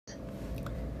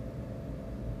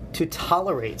To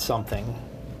tolerate something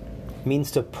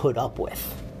means to put up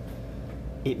with.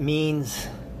 It means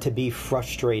to be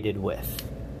frustrated with.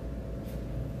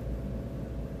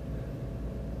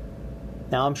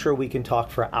 Now, I'm sure we can talk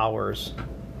for hours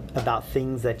about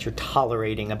things that you're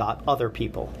tolerating about other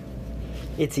people.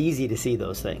 It's easy to see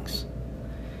those things.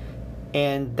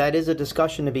 And that is a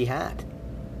discussion to be had.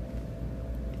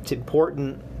 It's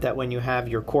important that when you have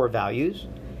your core values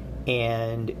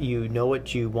and you know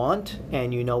what you want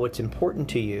and you know what's important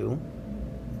to you,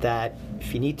 that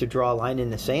if you need to draw a line in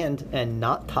the sand and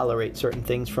not tolerate certain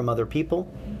things from other people,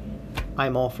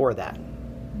 I'm all for that.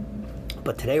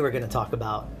 But today we're going to talk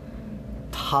about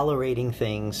tolerating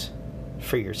things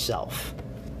for yourself.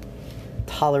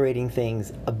 Tolerating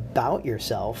things about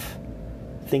yourself,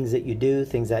 things that you do,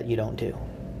 things that you don't do.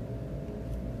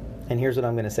 And here's what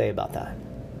I'm going to say about that.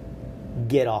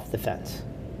 Get off the fence.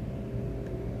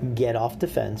 Get off the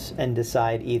fence and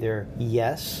decide either,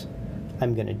 yes,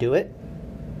 I'm going to do it,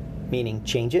 meaning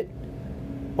change it,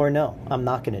 or no, I'm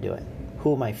not going to do it.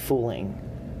 Who am I fooling?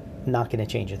 I'm not going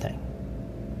to change a thing.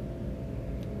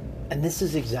 And this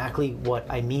is exactly what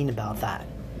I mean about that.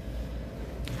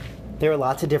 There are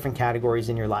lots of different categories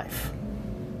in your life.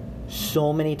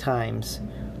 So many times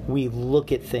we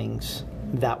look at things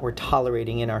that we're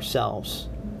tolerating in ourselves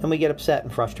and we get upset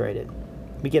and frustrated.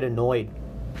 We get annoyed.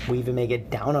 We even may get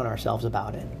down on ourselves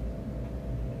about it.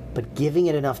 But giving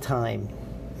it enough time,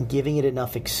 giving it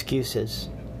enough excuses,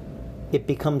 it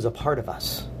becomes a part of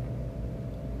us.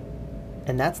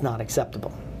 And that's not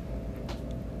acceptable.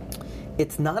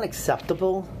 It's not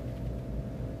acceptable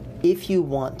if you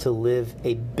want to live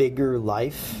a bigger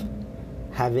life,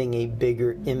 having a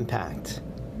bigger impact,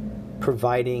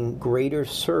 providing greater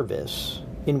service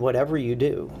in whatever you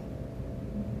do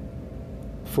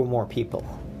for more people.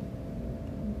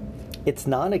 It's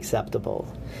not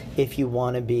acceptable if you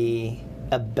want to be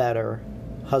a better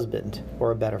husband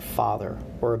or a better father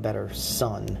or a better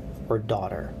son or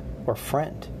daughter or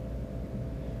friend.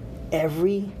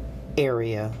 Every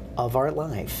area of our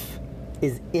life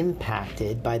is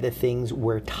impacted by the things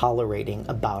we're tolerating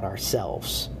about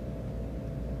ourselves.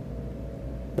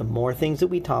 The more things that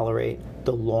we tolerate,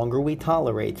 the longer we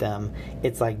tolerate them,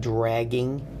 it's like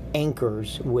dragging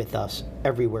anchors with us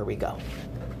everywhere we go.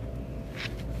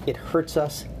 It hurts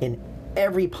us in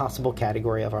every possible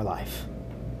category of our life.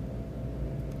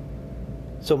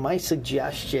 So my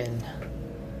suggestion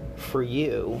for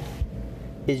you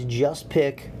is just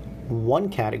pick one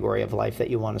category of life that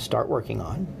you want to start working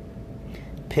on.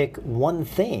 Pick one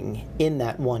thing in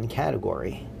that one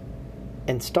category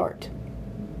and start.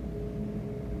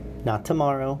 Not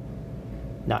tomorrow,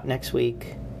 not next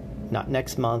week, not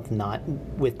next month, not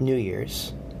with New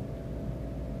Year's.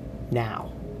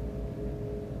 Now.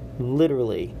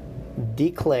 Literally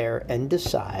declare and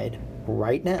decide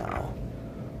right now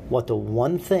what the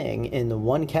one thing in the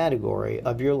one category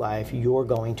of your life you're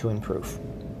going to improve.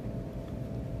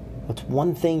 What's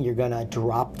one thing you're going to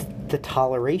drop the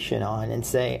toleration on and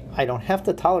say, I don't have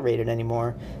to tolerate it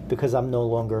anymore because I'm no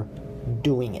longer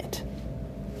doing it.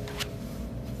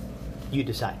 You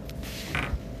decide.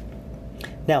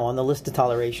 Now, on the list of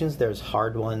tolerations, there's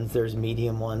hard ones, there's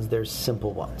medium ones, there's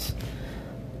simple ones.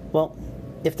 Well,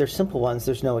 if they're simple ones,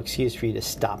 there's no excuse for you to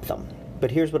stop them. But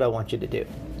here's what I want you to do.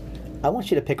 I want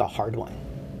you to pick a hard one.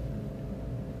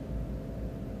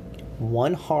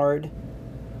 One hard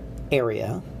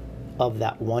area of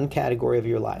that one category of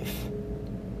your life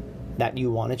that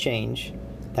you want to change,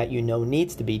 that you know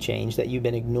needs to be changed, that you've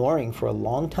been ignoring for a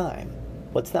long time.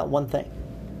 What's that one thing?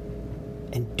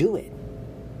 And do it.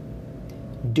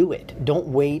 Do it. Don't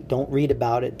wait. Don't read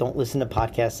about it. Don't listen to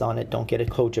podcasts on it. Don't get a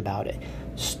coach about it.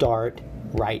 Start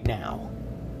right now.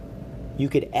 You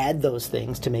could add those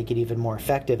things to make it even more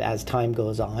effective as time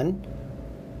goes on,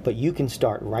 but you can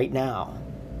start right now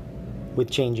with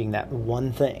changing that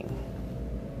one thing.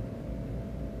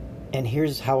 And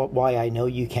here's why I know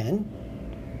you can.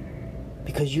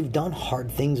 Because you've done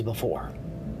hard things before.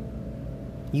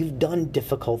 You've done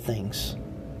difficult things.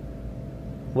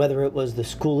 Whether it was the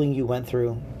schooling you went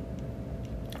through,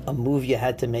 a move you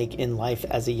had to make in life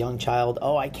as a young child.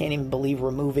 Oh, I can't even believe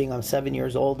we're moving. I'm 7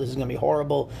 years old. This is going to be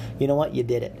horrible. You know what? You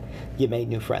did it. You made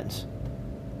new friends.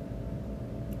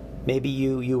 Maybe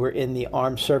you were in the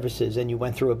armed services and you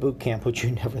went through a boot camp, which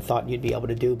you never thought you'd be able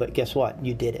to do, but guess what?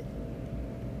 You did it.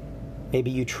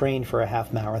 Maybe you trained for a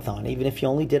half marathon. Even if you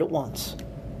only did it once,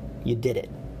 you did it.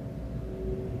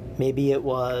 Maybe it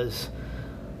was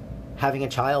having a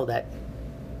child at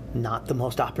not the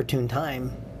most opportune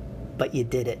time, but you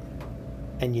did it.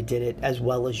 And you did it as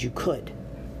well as you could.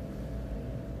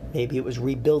 Maybe it was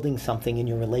rebuilding something in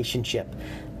your relationship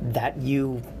that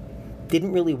you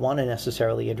didn't really want to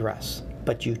necessarily address,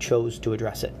 but you chose to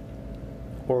address it.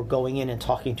 Or going in and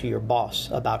talking to your boss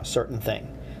about a certain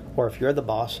thing. Or if you're the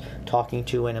boss, talking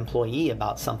to an employee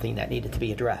about something that needed to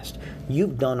be addressed.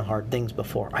 You've done hard things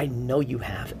before. I know you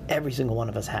have. Every single one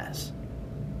of us has.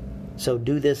 So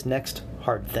do this next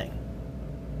hard thing.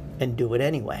 And do it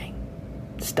anyway.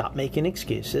 Stop making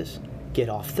excuses. Get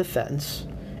off the fence.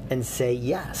 And say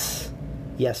yes.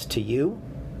 Yes to you.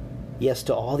 Yes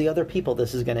to all the other people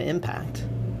this is going to impact.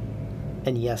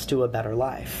 And yes to a better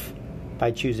life.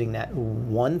 By choosing that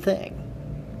one thing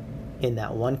in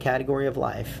that one category of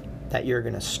life that you're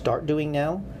going to start doing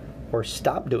now or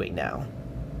stop doing now.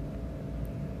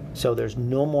 So there's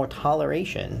no more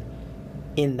toleration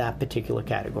in that particular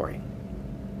category.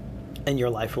 And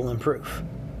your life will improve.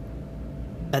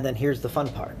 And then here's the fun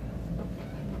part.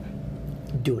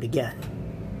 Do it again.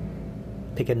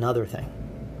 Pick another thing.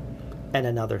 And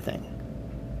another thing.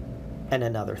 And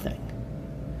another thing.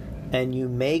 And you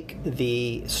make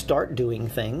the start doing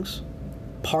things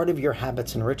part of your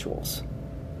habits and rituals.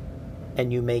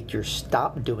 And you make your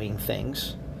stop doing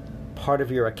things part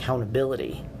of your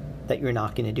accountability that you're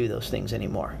not going to do those things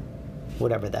anymore,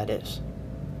 whatever that is.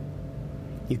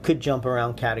 You could jump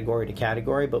around category to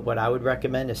category, but what I would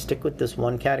recommend is stick with this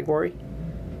one category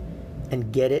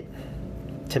and get it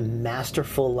to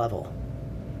masterful level.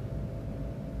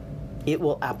 It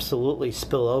will absolutely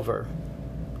spill over,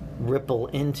 ripple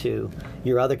into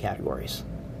your other categories.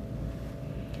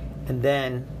 And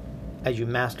then, as you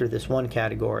master this one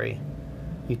category,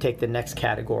 you take the next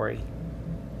category.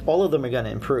 All of them are going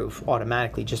to improve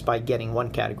automatically just by getting one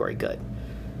category good.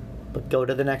 But go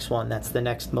to the next one. That's the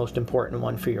next most important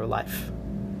one for your life,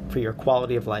 for your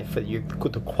quality of life, for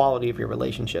the quality of your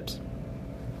relationships.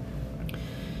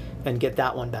 And get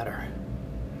that one better.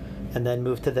 And then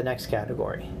move to the next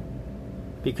category.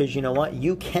 Because you know what?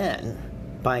 You can,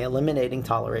 by eliminating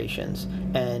tolerations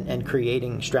and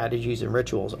creating strategies and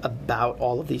rituals about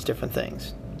all of these different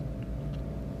things,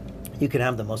 you can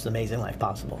have the most amazing life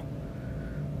possible.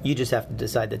 You just have to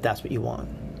decide that that's what you want.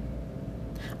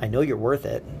 I know you're worth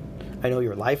it. I know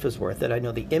your life is worth it. I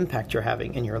know the impact you're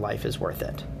having in your life is worth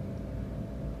it.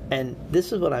 And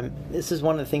this is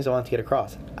one of the things I want to get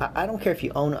across. I don't care if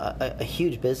you own a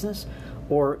huge business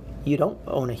or you don't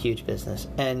own a huge business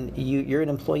and you're an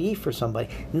employee for somebody.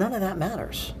 None of that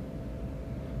matters.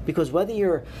 Because whether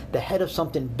you're the head of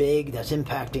something big that's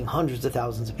impacting hundreds of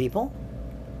thousands of people,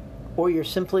 or you're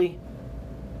simply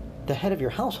the head of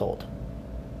your household,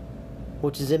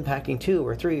 which is impacting 2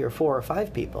 or 3 or 4 or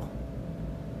 5 people,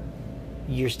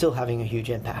 you're still having a huge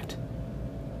impact.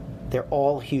 They're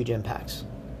all huge impacts.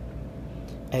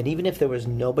 And even if there was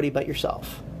nobody but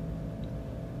yourself,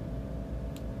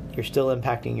 you're still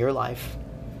impacting your life,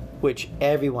 which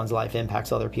everyone's life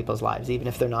impacts other people's lives, even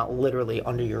if they're not literally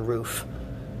under your roof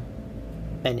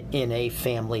and in a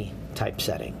family type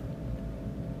setting.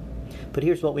 But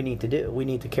here's what we need to do. We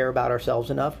need to care about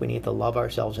ourselves enough. We need to love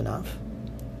ourselves enough.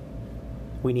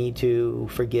 We need to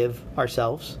forgive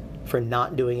ourselves for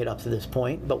not doing it up to this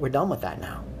point, but we're done with that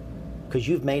now. Because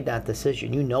you've made that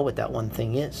decision. You know what that one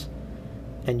thing is.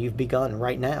 And you've begun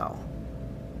right now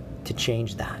to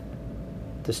change that.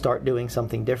 To start doing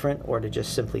something different or to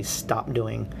just simply stop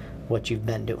doing what you've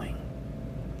been doing.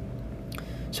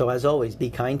 So as always, be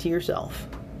kind to yourself.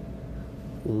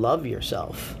 Love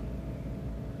yourself.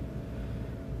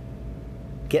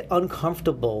 Get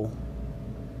uncomfortable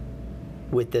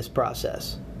with this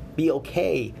process. Be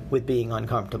okay with being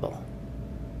uncomfortable.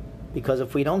 Because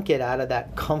if we don't get out of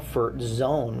that comfort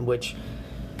zone, which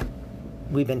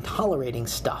we've been tolerating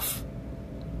stuff,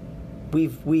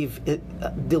 we've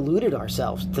deluded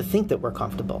ourselves to think that we're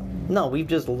comfortable. No, we've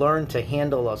just learned to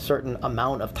handle a certain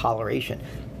amount of toleration.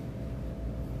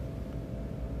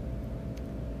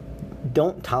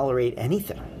 Don't tolerate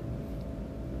anything.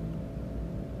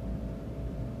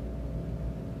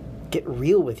 Get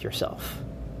real with yourself.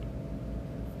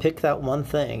 Pick that one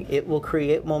thing. It will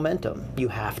create momentum. You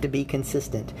have to be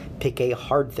consistent. Pick a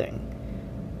hard thing.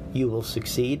 You will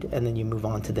succeed, and then you move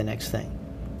on to the next thing.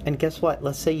 And guess what?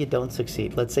 Let's say you don't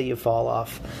succeed. Let's say you fall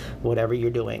off whatever you're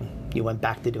doing. You went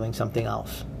back to doing something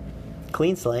else.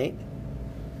 Clean slate.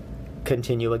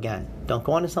 Continue again. Don't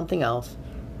go on to something else.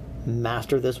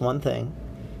 Master this one thing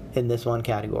in this one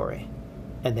category.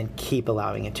 And then keep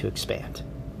allowing it to expand.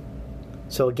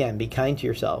 So again, be kind to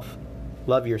yourself.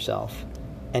 Love yourself.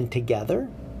 And together,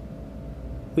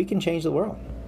 we can change the world.